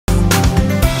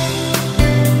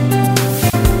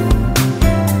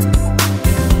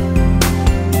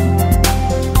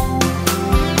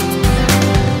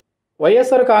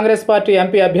YSR Congress party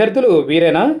MP అభ్యర్థులు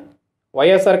వీరేనా?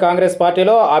 వైఎస్ఆర్ కాంగ్రెస్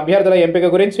పార్టీలో అభ్యర్థుల ఎంపిక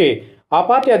గురించి ఆ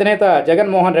పార్టీ అధినేత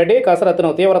జగన్మోహన్ రెడ్డి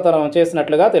కసరత్తును తీవ్రతరం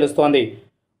చేసినట్లుగా తెలుస్తోంది.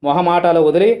 మొహమాటాలు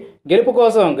వదిలి గెలుపు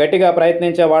కోసం గట్టిగా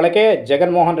ప్రయత్నించే వాళ్ళకే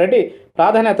జగన్మోహన్ రెడ్డి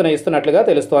ప్రాధాన్యతను ఇస్తున్నట్లుగా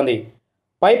తెలుస్తోంది.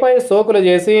 పైపై సోకులు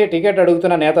చేసి టికెట్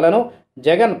అడుగుతున్న నేతలను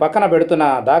జగన్ పక్కన పెడుతున్న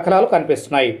దాఖలాలు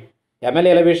కనిపిస్తున్నాయి.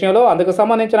 ఎమ్మెల్యేల విషయంలో అందుకు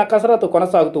సంబంధించిన కసరత్తు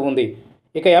కొనసాగుతూ ఉంది.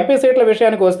 ఇక ఎంపీ సీట్ల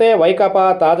విషయానికి వస్తే వైకాపా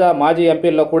తాజా మాజీ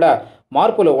ఎంపీల్లో కూడా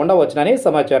మార్పులు ఉండవచ్చునని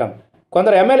సమాచారం.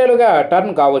 కొందరు ఎమ్మెల్యేలుగా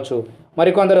టర్న్ కావచ్చు,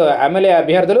 మరికొందరు ఎమ్మెల్యే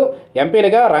అభ్యర్థులు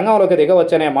ఎంపీలుగా రంగంలోకి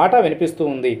దిగవచ్చనే మాట వినిపిస్తూ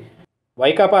ఉంది.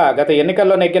 వైకాపా గత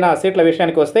ఎన్నికల్లో నెగ్గిన సీట్ల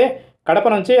విషయానికి వస్తే కడప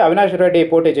నుంచి అవినాష్ రెడ్డి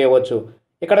పోటీ చేయవచ్చు.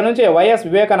 ఇక్కడ నుంచి YS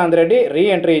Vivekananda Reddy re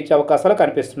entry ఇచ్చే అవకాశాలు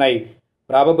కనిపిస్తున్నాయి.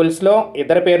 ప్రాబబుల్స్లో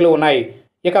ఇద్దరి పేర్లు ఉన్నాయి.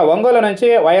 ఇక ఒంగోలు నుంచి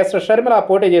వైఎస్ షర్మిల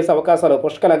పోటీ చేసే అవకాశాలు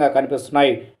పుష్కలంగా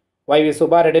కనిపిస్తున్నాయి. వైవి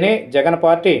సుబ్బారెడ్డిని జగన్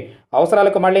పార్టీ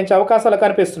అవసరాలకు మళ్లించే అవకాశాలు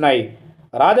కనిపిస్తున్నాయి.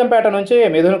 రాజంపేట నుంచి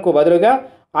మిథున్కు బదులుగా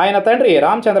ఆయన తండ్రి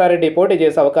రామచంద్రారెడ్డి పోటీ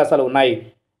చేసే అవకాశాలు ఉన్నాయి.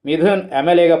 మిథున్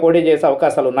ఎమ్మెల్యేగా పోటీ చేసే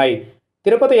అవకాశాలు ఉన్నాయి.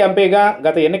 తిరుపతి ఎంపీగా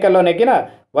గత ఎన్నికల్లో నెగ్గిన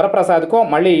వరప్రసాద్కు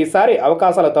మళ్లీ ఈసారి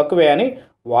అవకాశాలు తక్కువే అని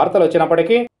వార్తలు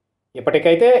వచ్చినప్పటికీ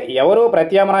ఇప్పటికైతే ఎవరూ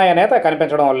ప్రత్యామ్నాయ నేత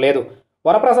కనిపించడం లేదు.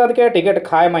 వరప్రసాద్కే టికెట్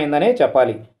ఖాయమైందని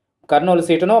చెప్పాలి. కర్నూలు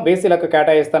సీటును బీసీలకు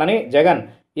కేటాయిస్తానని జగన్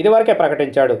ఇదివరకే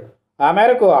ప్రకటించాడు. ఆ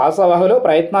మేరకు ఆశావహులు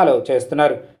ప్రయత్నాలు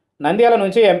చేస్తున్నారు. నంద్యాల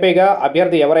నుంచి ఎంపీగా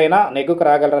అభ్యర్థి ఎవరైనా నెగ్గుకు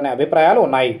రాగలరనే అభిప్రాయాలు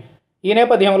ఉన్నాయి. ఈ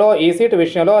నేపథ్యంలో ఈ సీటు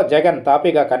విషయంలో జగన్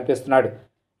తాపీగా కనిపిస్తున్నాడు.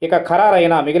 ఇక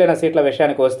ఖరారైన మిగిలిన సీట్ల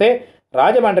విషయానికి వస్తే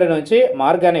రాజమండ్రి నుంచి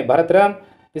మార్గాని భరత్రామ్,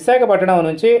 విశాఖపట్నం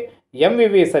నుంచి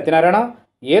ఎంవివి సత్యనారాయణ,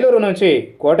 ఏలూరు నుంచి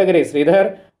కోటగిరి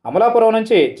శ్రీధర్, అమలాపురం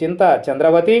నుంచి చింత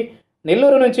చంద్రవతి,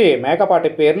 నెల్లూరు నుంచి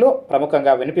మేకపాటి పేర్లు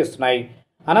ప్రముఖంగా వినిపిస్తున్నాయి.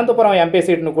 అనంతపురం ఎంపీ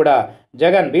సీటును కూడా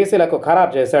జగన్ బీసీలకు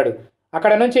ఖరారు చేశాడు.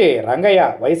 అక్కడ నుంచి రంగయ్య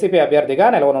వైసీపీ అభ్యర్థిగా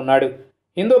నిలవనున్నాడు.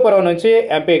 హిందూపురం నుంచి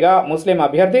ఎంపీగా ముస్లిం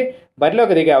అభ్యర్థి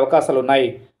బరిలోకి దిగే అవకాశాలున్నాయి.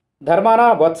 ధర్మాన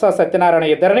బొత్స సత్యనారాయణ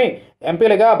ఇద్దరిని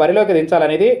ఎంపీలుగా బరిలోకి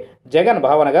దించాలనేది జగన్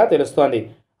భావనగా తెలుస్తోంది.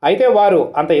 అయితే వారు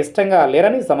అంత ఇష్టంగా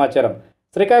లేరని సమాచారం.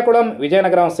 శ్రీకాకుళం,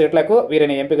 విజయనగరం సీట్లకు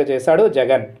వీరిని ఎంపిక చేశాడు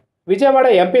జగన్. విజయవాడ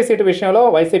ఎంపీ సీటు విషయంలో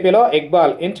వైసీపీలో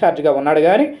ఇక్బాల్ ఇన్ఛార్జిగా ఉన్నాడు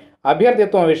కానీ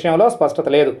అభ్యర్థిత్వం విషయంలో స్పష్టత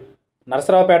లేదు.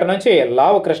 నరసరావుపేట నుంచి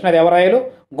లావు కృష్ణదేవరాయలు,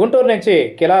 గుంటూరు నుంచి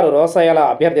కిలారు రోసయ్యల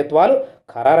అభ్యర్థిత్వాలు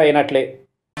ఖరారైనట్లే.